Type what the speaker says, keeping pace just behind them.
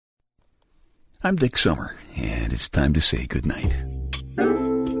I'm Dick Summer, and it's time to say goodnight.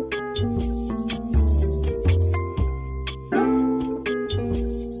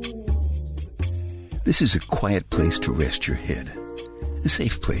 This is a quiet place to rest your head, a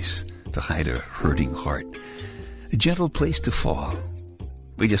safe place to hide a hurting heart, a gentle place to fall.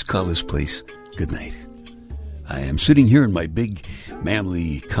 We just call this place goodnight. I am sitting here in my big,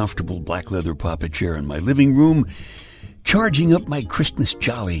 manly, comfortable black leather papa chair in my living room, charging up my Christmas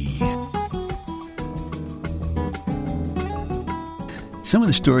jolly. Some of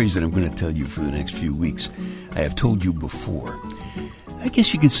the stories that I'm going to tell you for the next few weeks, I have told you before. I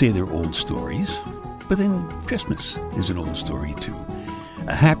guess you could say they're old stories, but then Christmas is an old story too.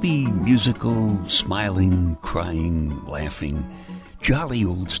 A happy, musical, smiling, crying, laughing, jolly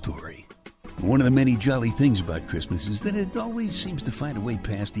old story. One of the many jolly things about Christmas is that it always seems to find a way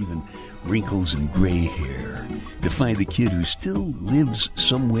past even wrinkles and gray hair to find the kid who still lives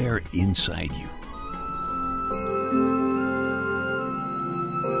somewhere inside you.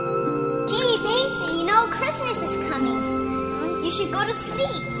 Christmas is coming. You should go to sleep.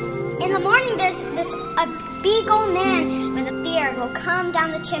 In the morning, there's a big old man with a beard will come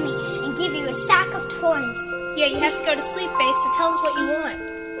down the chimney and give you a sack of toys. Yeah, you have to go to sleep, Base, so tell us what you want.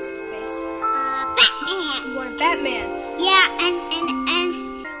 Base. Batman. You want a Batman? Yeah, and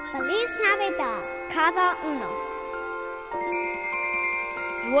Feliz Navidad, cada uno.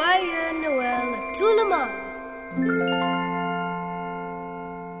 Joyeux Noël à tout le monde.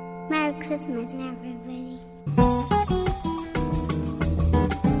 Merry Christmas, everybody.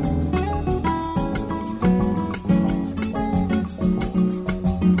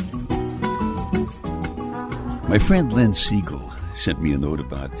 My friend Len Siegel sent me a note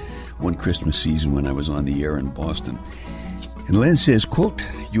about one Christmas season when I was on the air in Boston. And Len says, quote,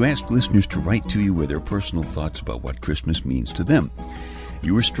 "You asked listeners to write to you with their personal thoughts about what Christmas means to them.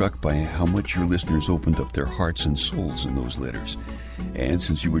 You were struck by how much your listeners opened up their hearts and souls in those letters. And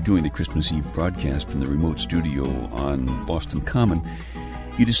since you were doing the Christmas Eve broadcast from the remote studio on Boston Common,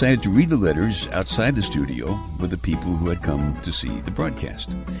 you decided to read the letters outside the studio with the people who had come to see the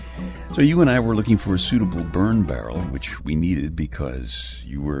broadcast. So you and I were looking for a suitable burn barrel, which we needed because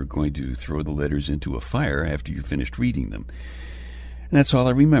you were going to throw the letters into a fire after you finished reading them. And that's all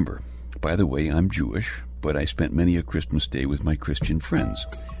I remember. By the way, I'm Jewish, but I spent many a Christmas day with my Christian friends.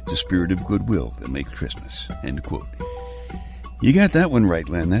 It's a spirit of goodwill that makes Christmas." End quote. You got that one right,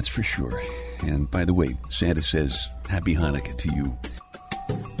 Len, that's for sure. And by the way, Santa says Happy Hanukkah to you.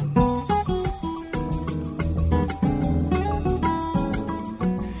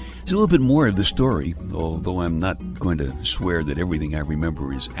 There's a little bit more of the story, although I'm not going to swear that everything I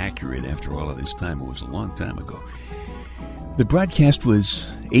remember is accurate after all of this time. It was a long time ago. The broadcast was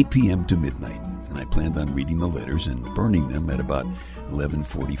 8 p.m. to midnight, and I planned on reading the letters and burning them at about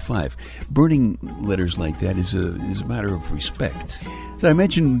 11:45. Burning letters like that is a matter of respect. So I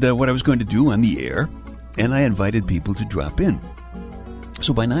mentioned what I was going to do on the air, and I invited people to drop in.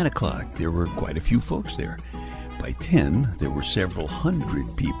 So by 9 o'clock, there were quite a few folks there. By 10, there were several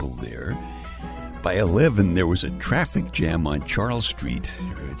hundred people there. By 11, there was a traffic jam on Charles Street,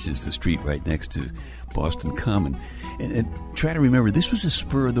 which is the street right next to Boston Common. And try to remember, this was a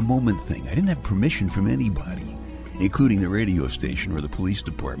spur-of-the-moment thing. I didn't have permission from anybody, including the radio station or the police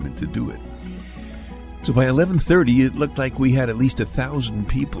department, to do it. So by 11:30, it looked like we had at least 1,000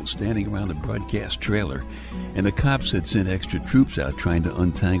 people standing around the broadcast trailer, and the cops had sent extra troops out trying to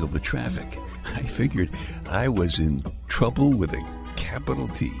untangle the traffic. I figured I was in trouble with a capital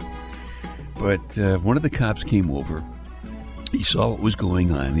T. But one of the cops came over. He saw what was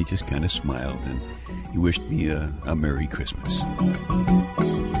going on, and he just kind of smiled, and he wished me a Merry Christmas.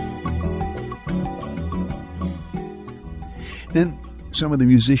 Then some of the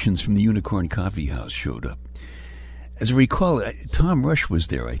musicians from the Unicorn Coffee House showed up. As I recall, Tom Rush was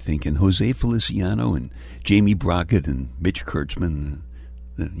there, I think, and Jose Feliciano and Jamie Brockett and Mitch Kurtzman,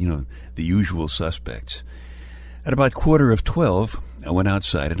 the usual suspects. At about 11:15, I went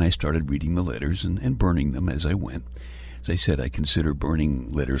outside and I started reading the letters and burning them as I went. As I said, I consider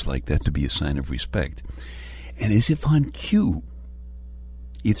burning letters like that to be a sign of respect. And as if on cue,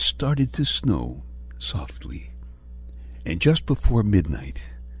 it started to snow softly. And just before midnight,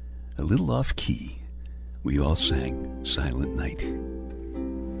 a little off-key, we all sang Silent Night.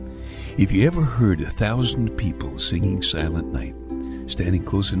 If you ever heard 1,000 people singing Silent Night, standing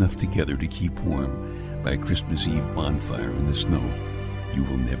close enough together to keep warm by a Christmas Eve bonfire in the snow, you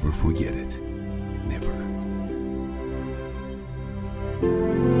will never forget it. Never.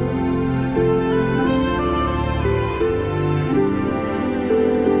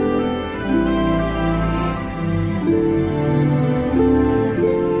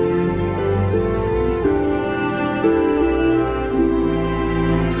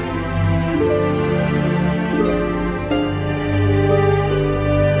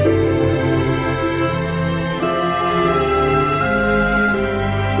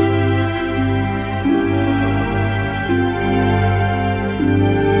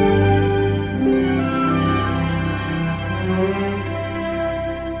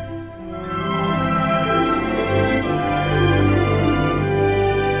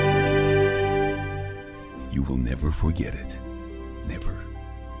 never forget it. Never.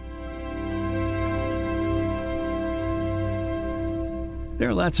 There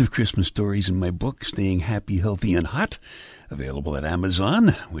are lots of Christmas stories in my book, Staying Happy, Healthy, and Hot, available at Amazon,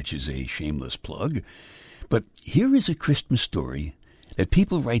 which is a shameless plug. But here is a Christmas story that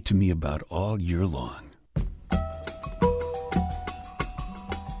people write to me about all year long.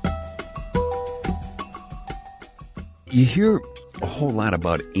 You hear a whole lot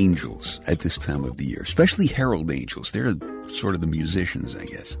about angels at this time of the year, especially herald angels. They're sort of the musicians, I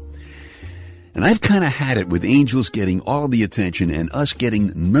guess. And I've kind of had it with angels getting all the attention and us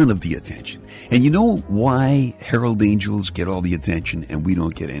getting none of the attention. And you know why herald angels get all the attention and we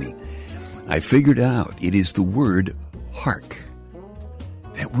don't get any? I figured out it is the word hark.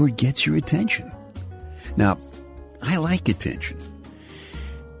 That word gets your attention. Now, I like attention.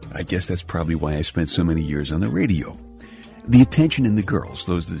 I guess that's probably why I spent so many years on the radio. The attention and the girls,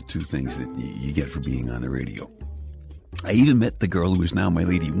 those are the two things that you get for being on the radio. I even met the girl who is now my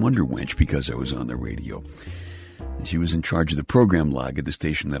Lady Wonder Wench because I was on the radio. She was in charge of the program log at the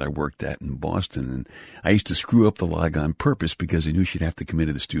station that I worked at in Boston, and I used to screw up the log on purpose because I knew she'd have to come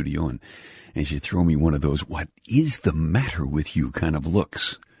into the studio and she'd throw me one of those, "What is the matter with you?" kind of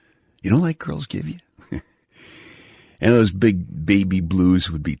looks. You know, like girls give you? And those big baby blues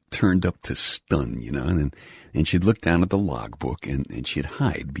would be turned up to stun, you know, and she'd look down at the logbook and she'd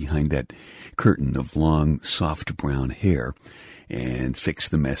hide behind that curtain of long, soft brown hair and fix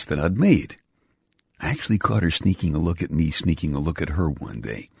the mess that I'd made. I actually caught her sneaking a look at me, sneaking a look at her one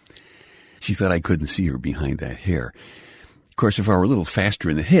day. She thought I couldn't see her behind that hair. Of course, if I were a little faster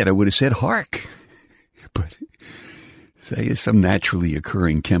in the head, I would have said, "Hark!" But say some naturally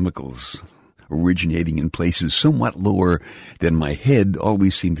occurring chemicals originating in places somewhat lower than my head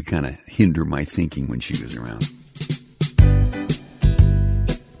always seemed to kind of hinder my thinking when she was around.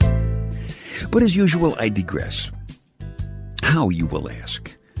 But as usual, I digress. How, you will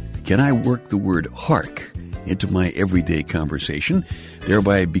ask? Can I work the word hark into my everyday conversation,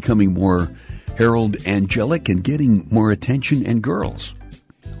 thereby becoming more herald angelic and getting more attention and girls?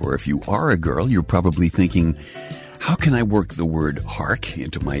 Or if you are a girl, you're probably thinking, how can I work the word hark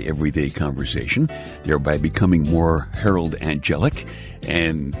into my everyday conversation, thereby becoming more herald angelic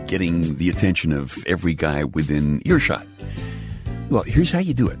and getting the attention of every guy within earshot? Well, here's how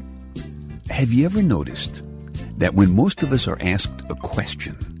you do it. Have you ever noticed that when most of us are asked a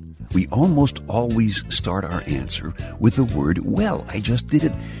question, we almost always start our answer with the word "well"? I just did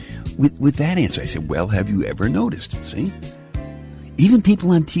it with that answer. I said, "Well, have you ever noticed?" See? Even people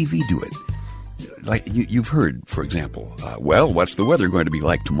on TV do it. Like you've heard, for example, "Well, what's the weather going to be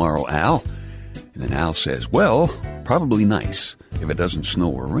like tomorrow, Al?" And then Al says, "Well, probably nice if it doesn't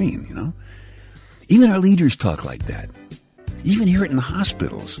snow or rain, you know." Even our leaders talk like that. You even hear it in the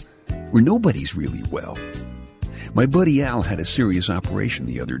hospitals where nobody's really well. My buddy Al had a serious operation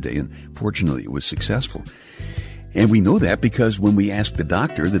the other day, and fortunately it was successful. And we know that because when we asked the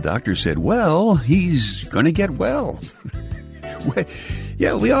doctor said, "Well, he's going to get well."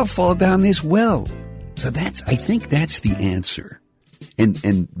 Yeah, we all fall down this well. So I think that's the answer.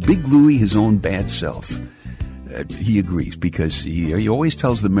 And Big Louie, his own bad self, he agrees because he always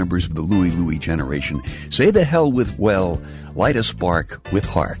tells the members of the Louie generation, "Say the hell with well, light a spark with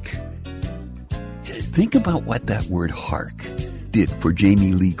hark." Think about what that word hark did for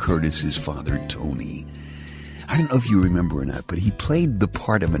Jamie Lee Curtis's father, Tony. I don't know if you remember or not, but he played the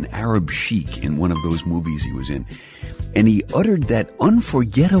part of an Arab sheik in one of those movies he was in. And he uttered that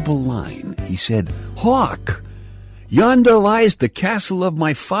unforgettable line. He said, "Hawk, yonder lies the castle of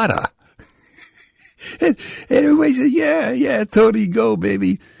my father." And everybody said, yeah, Tony, go,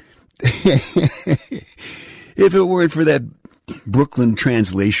 baby. If it weren't for that Brooklyn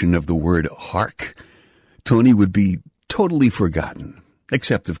translation of the word hark, Tony would be totally forgotten.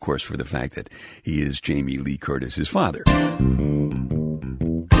 Except, of course, for the fact that he is Jamie Lee Curtis's father.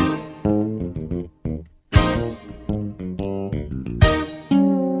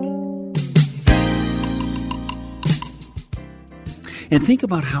 And think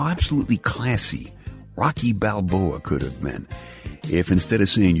about how absolutely classy Rocky Balboa could have been if instead of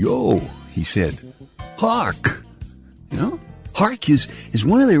saying, "Yo," he said, "Hark." You know? Hark is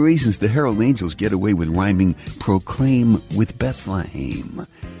one of the reasons the Herald Angels get away with rhyming proclaim with Bethlehem.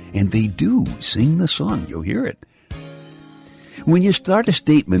 And they do sing the song. You'll hear it. When you start a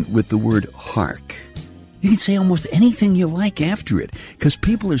statement with the word hark, you can say almost anything you like after it because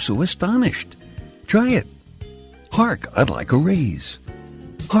people are so astonished. Try it. Hark, I'd like a raise.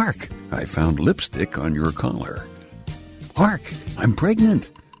 Hark, I found lipstick on your collar. Hark, I'm pregnant.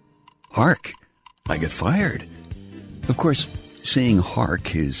 Hark, I get fired. Of course, saying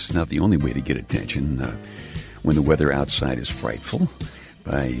hark is not the only way to get attention. when the weather outside is frightful.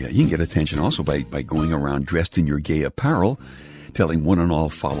 You can get attention also by going around dressed in your gay apparel, telling one and all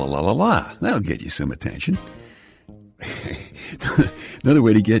fa la la la la. That'll get you some attention. Another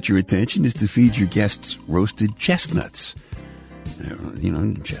way to get your attention is to feed your guests roasted chestnuts. You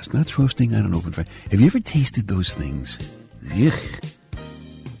know, chestnuts roasting on an open fire. Have you ever tasted those things? Yuck.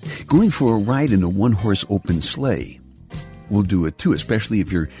 Going for a ride in a one-horse open sleigh will do it too, especially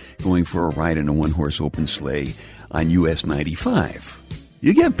if you're going for a ride in a one-horse open sleigh on US 95.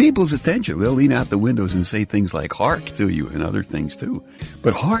 You get people's attention. They'll lean out the windows and say things like hark to you and other things too.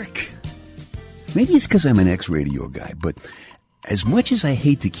 But hark, maybe it's because I'm an ex-radio guy, but as much as I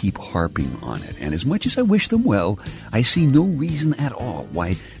hate to keep harping on it, and as much as I wish them well, I see no reason at all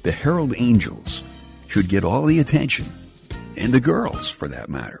why the Herald Angels should get all the attention, and the girls for that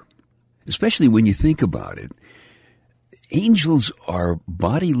matter. Especially when you think about it, angels are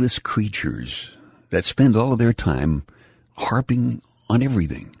bodiless creatures that spend all of their time harping on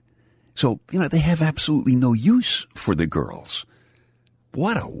everything. So, they have absolutely no use for the girls.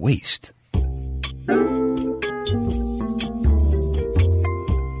 What a waste.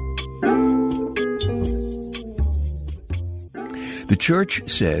 The church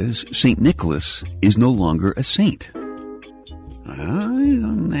says St. Nicholas is no longer a saint.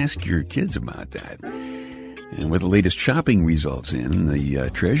 Don't ask your kids about that. And with the latest shopping results in, the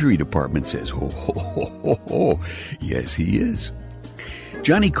Treasury Department says, ho, ho, ho, ho, ho. Yes, he is.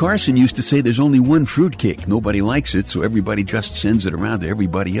 Johnny Carson used to say there's only one fruitcake. Nobody likes it, so everybody just sends it around to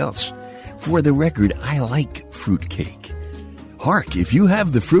everybody else. For the record, I like fruitcake. Hark, if you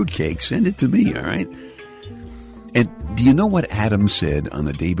have the fruitcake, send it to me, all right? And do you know what Adam said on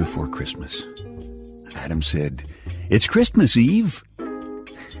the day before Christmas? Adam said, "It's Christmas Eve."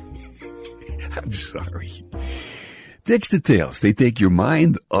 I'm sorry. Dicks Details, they take your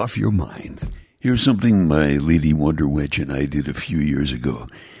mind off your mind. Here's something my Lady Wonder Witch and I did a few years ago.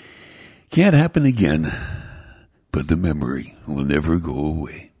 Can't happen again, but the memory will never go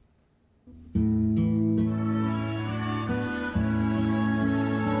away.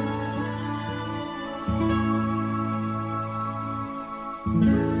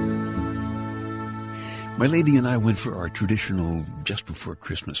 My lady and I went for our traditional just before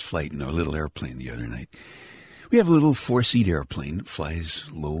Christmas flight in our little airplane the other night. We have a little 4-seat airplane that flies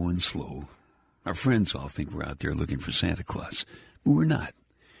low and slow. Our friends all think we're out there looking for Santa Claus, but we're not.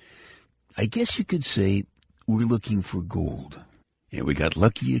 I guess you could say we're looking for gold. Yeah, we got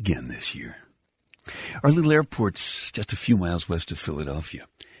lucky again this year. Our little airport's just a few miles west of Philadelphia.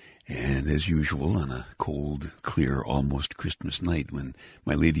 And as usual, on a cold, clear, almost Christmas night when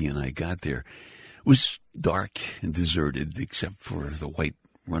my lady and I got there, it was dark and deserted except for the white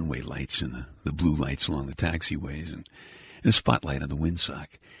runway lights and the blue lights along the taxiways and the spotlight on the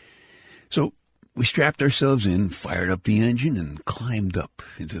windsock. So we strapped ourselves in, fired up the engine, and climbed up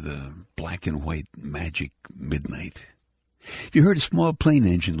into the black and white magic midnight. If you heard a small plane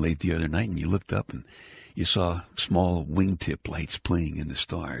engine late the other night and you looked up and you saw small wingtip lights playing in the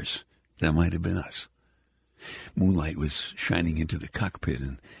stars, that might have been us. Moonlight was shining into the cockpit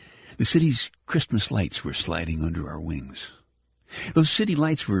and the city's Christmas lights were sliding under our wings. Those city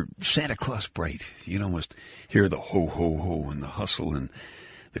lights were Santa Claus bright. You'd almost hear the ho, ho, ho and the hustle and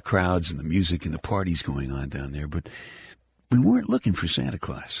the crowds and the music and the parties going on down there. But we weren't looking for Santa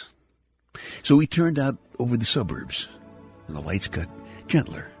Claus. So we turned out over the suburbs, and the lights got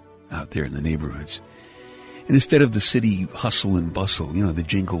gentler out there in the neighborhoods. And instead of the city hustle and bustle, the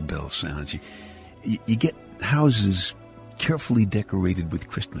jingle bell sounds, you get houses carefully decorated with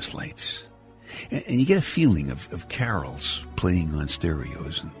Christmas lights. And you get a feeling of carols playing on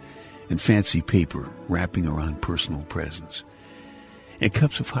stereos and fancy paper wrapping around personal presents. And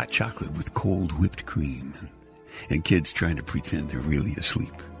cups of hot chocolate with cold whipped cream and kids trying to pretend they're really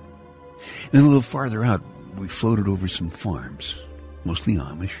asleep. Then a little farther out, we floated over some farms, mostly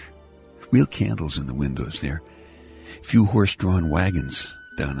Amish. Real candles in the windows there. Few horse-drawn wagons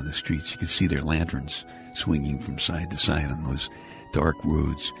down on the streets. You could see their lanterns swinging from side to side on those dark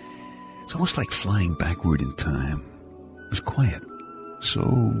roads. It's almost like flying backward in time. It was quiet. So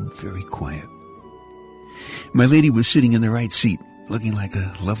very quiet. My lady was sitting in the right seat, looking like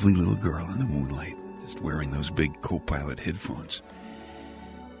a lovely little girl in the moonlight, just wearing those big Co-Pilot headphones.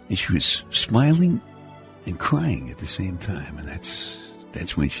 And she was smiling and crying at the same time, and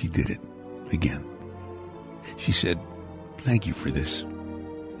that's when she did it again. She said, "Thank you for this.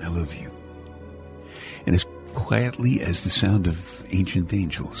 I love you." And as quietly as the sound of ancient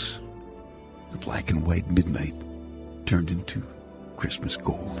angels, the black and white midnight turned into Christmas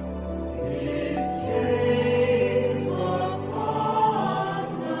gold.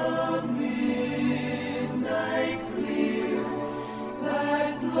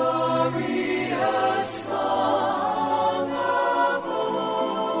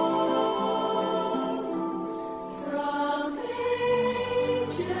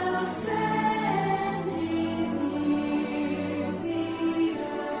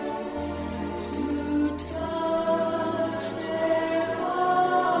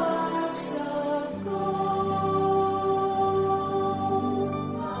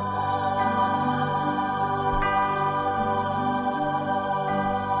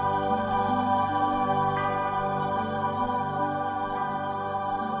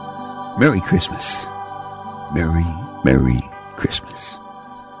 Merry Christmas. Merry, Merry Christmas.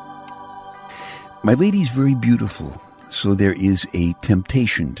 My lady's very beautiful, so there is a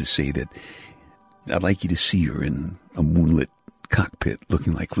temptation to say that I'd like you to see her in a moonlit cockpit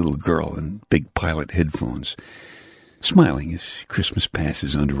looking like a little girl in big pilot headphones, smiling as Christmas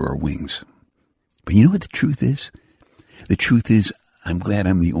passes under our wings. But you know what the truth is? The truth is, I'm glad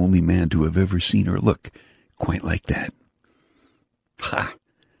I'm the only man to have ever seen her look quite like that. Ha!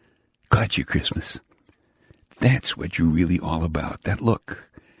 Got you, Christmas. That's what you're really all about, that look.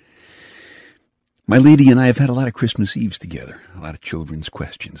 My lady and I have had a lot of Christmas Eves together, a lot of children's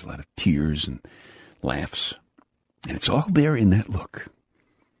questions, a lot of tears and laughs. And it's all there in that look.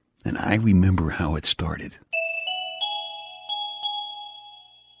 And I remember how it started.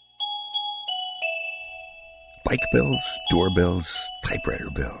 Bike bells, doorbells, typewriter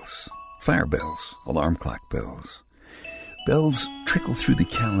bells, fire bells, alarm clock bells. Bells trickle through the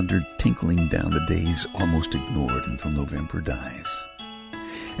calendar, tinkling down the days almost ignored until November dies.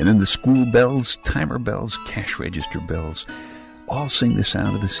 And then the school bells, timer bells, cash register bells, all sing the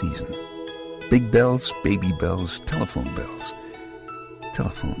sound of the season. Big bells, baby bells, telephone bells.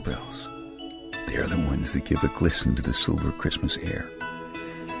 Telephone bells. They're the ones that give a glisten to the silver Christmas air.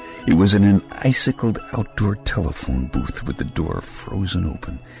 It was in an icicled outdoor telephone booth with the door frozen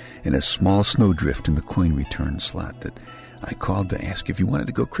open and a small snowdrift in the coin return slot that I called to ask if you wanted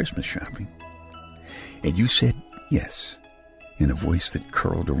to go Christmas shopping. And you said yes, in a voice that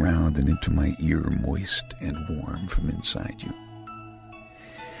curled around and into my ear, moist and warm from inside you.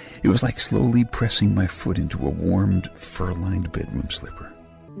 It was like slowly pressing my foot into a warmed, fur-lined bedroom slipper.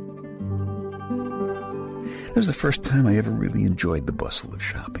 That was the first time I ever really enjoyed the bustle of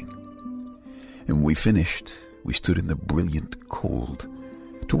shopping. And when we finished, we stood in the brilliant cold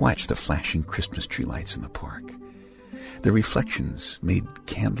to watch the flashing Christmas tree lights in the park. Their reflections made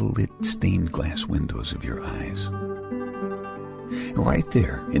candle-lit stained glass windows of your eyes. And right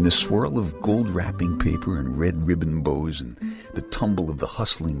there, in the swirl of gold wrapping paper and red ribbon bows and the tumble of the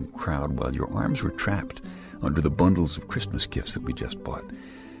hustling crowd while your arms were trapped under the bundles of Christmas gifts that we just bought,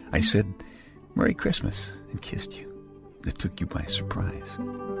 I said, "Merry Christmas," and kissed you. It took you by surprise.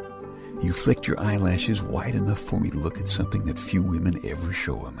 You flicked your eyelashes wide enough for me to look at something that few women ever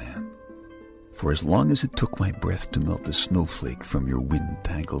show a man. For as long as it took my breath to melt the snowflake from your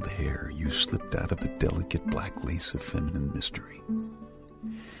wind-tangled hair, you slipped out of the delicate black lace of feminine mystery.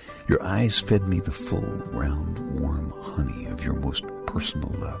 Your eyes fed me the full, round, warm honey of your most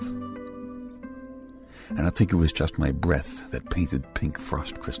personal love. And I think it was just my breath that painted pink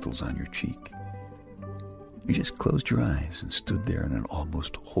frost crystals on your cheek. You just closed your eyes and stood there in an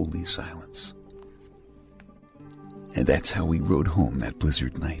almost holy silence. And that's how we rode home that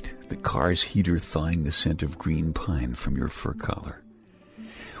blizzard night, the car's heater thawing the scent of green pine from your fur collar.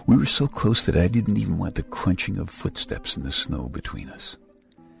 We were so close that I didn't even want the crunching of footsteps in the snow between us.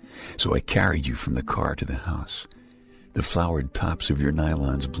 So I carried you from the car to the house, the flowered tops of your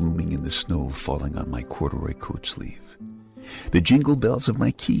nylons blooming in the snow falling on my corduroy coat sleeve, the jingle bells of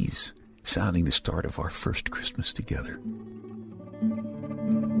my keys sounding the start of our first Christmas together.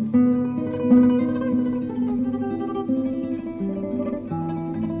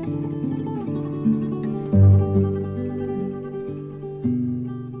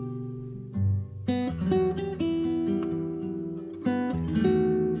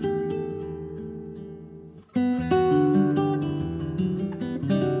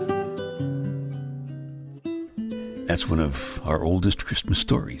 That's one of our oldest Christmas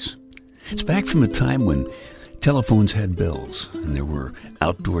stories. It's back from a time when telephones had bells and there were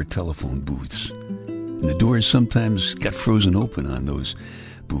outdoor telephone booths. And the doors sometimes got frozen open on those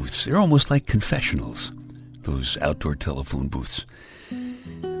booths. They're almost like confessionals, those outdoor telephone booths.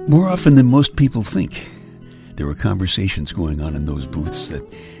 More often than most people think, there were conversations going on in those booths that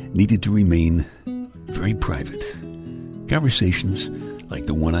needed to remain very private. Conversations like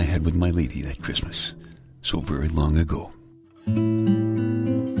the one I had with my lady that Christmas, so very long ago.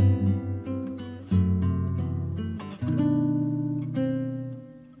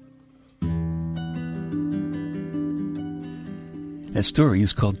 That story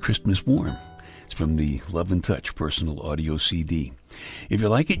is called Christmas Warm. It's from the Love and Touch personal audio CD. If you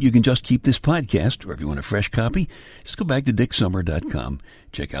like it, you can just keep this podcast, or if you want a fresh copy, just go back to dicksummer.com.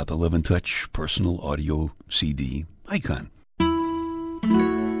 Check out the Love and Touch personal audio CD icon.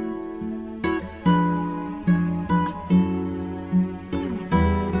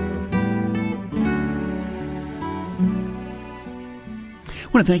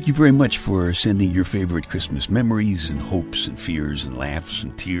 I want to thank you very much for sending your favorite Christmas memories and hopes and fears and laughs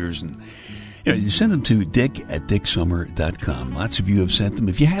and tears and You send them to dick@dicksummer.com. Lots of you have sent them.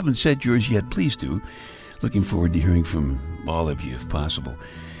 If you haven't sent yours yet, please do. Looking forward to hearing from all of you if possible.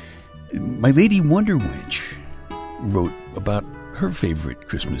 My lady Wonder Wench wrote about her favorite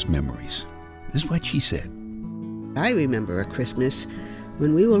Christmas memories. This is what she said. I remember a Christmas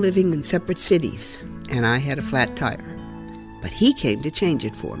when we were living in separate cities and I had a flat tire, but he came to change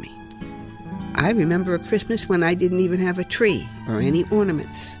it for me. I remember a Christmas when I didn't even have a tree or any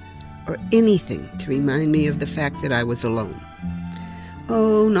ornaments or anything to remind me of the fact that I was alone.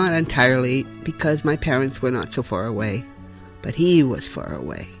 Oh, not entirely, because my parents were not so far away, but he was far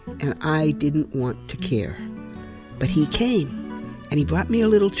away, and I didn't want to care. But he came, and he brought me a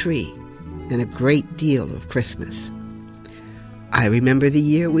little tree and a great deal of Christmas. I remember the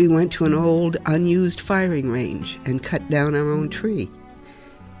year we went to an old, unused firing range and cut down our own tree,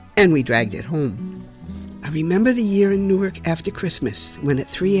 and we dragged it home. I remember the year in Newark after Christmas when at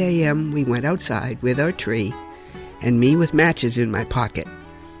 3 a.m. we went outside with our tree and me with matches in my pocket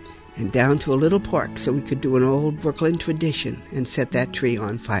and down to a little park so we could do an old Brooklyn tradition and set that tree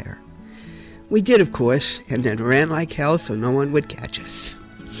on fire. We did, of course, and then ran like hell so no one would catch us.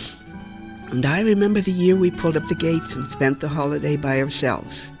 And I remember the year we pulled up the gates and spent the holiday by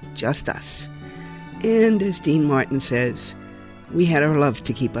ourselves, just us. And as Dean Martin says, we had our love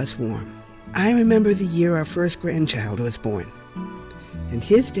to keep us warm. I remember the year our first grandchild was born, and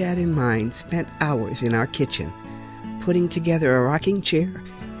his dad and mine spent hours in our kitchen putting together a rocking chair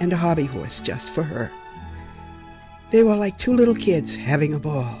and a hobby horse just for her. They were like two little kids having a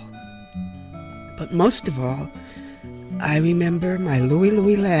ball. But most of all, I remember my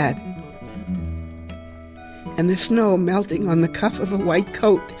Louie lad and the snow melting on the cuff of a white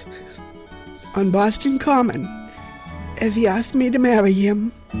coat on Boston Common as he asked me to marry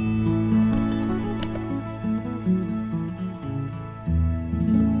him.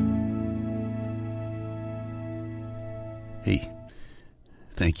 Hey,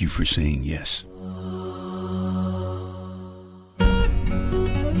 thank you for saying yes.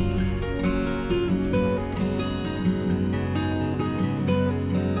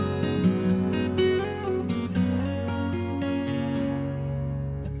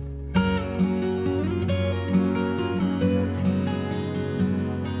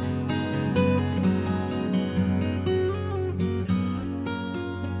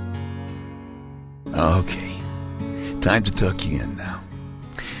 Okay, time to tuck you in now.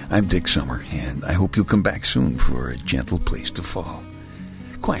 I'm Dick Summer, and I hope you'll come back soon for a gentle place to fall.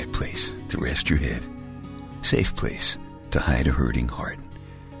 Quiet place to rest your head. Safe place to hide a hurting heart.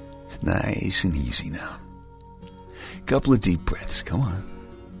 Nice and easy now. Couple of deep breaths, come on.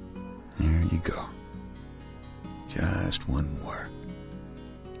 There you go. Just one more.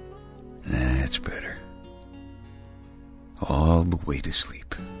 That's better. All the way to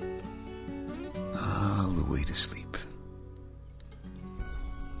sleep. All the way to sleep.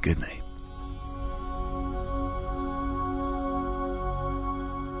 Good night.